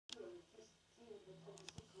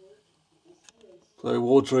So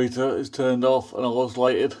water heater is turned off and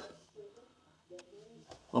isolated.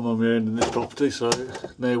 I'm on my own in this property, so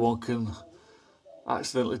no one can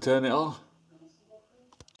accidentally turn it on.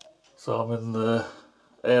 So I'm in the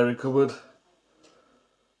airing cupboard.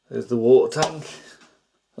 There's the water tank,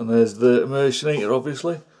 and there's the immersion heater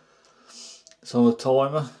obviously. It's on a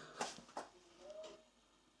timer.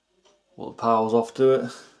 Well, the power's off to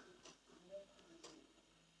it.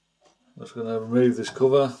 I'm just going to remove this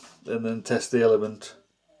cover and then test the element.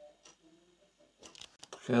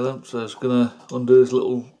 Okay then, so I'm just going to undo this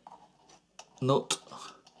little nut.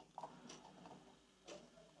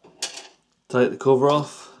 Take the cover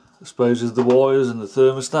off, exposes the wires and the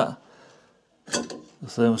thermostat. The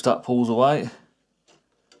thermostat pulls away.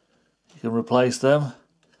 You can replace them.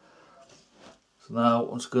 So now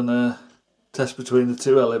I'm just going to test between the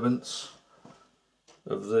two elements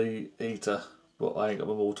of the heater, but I ain't got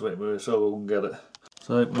my multimeter so I won't get it.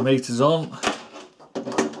 So my meter's on.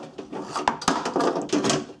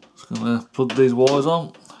 Just going to plug these wires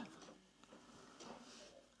on.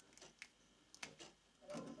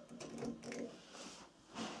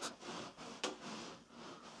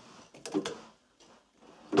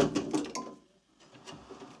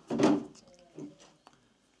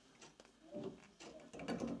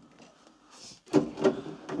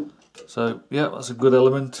 So yeah, that's a good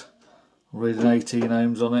element. I'm reading 18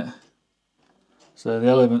 ohms on it. So the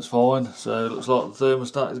element's fine, so it looks like the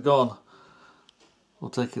thermostat is gone.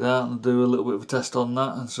 We'll take it out and do a little bit of a test on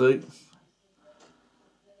that and see.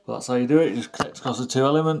 But that's how you do it, you just connect across the two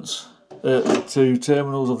elements, the two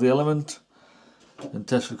terminals of the element, and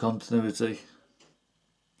test for continuity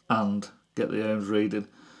and get the ohms reading.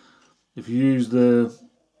 If you use the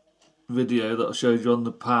video that I showed you on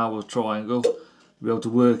the power triangle, you'll be able to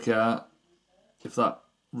work out if that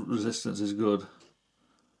resistance is good.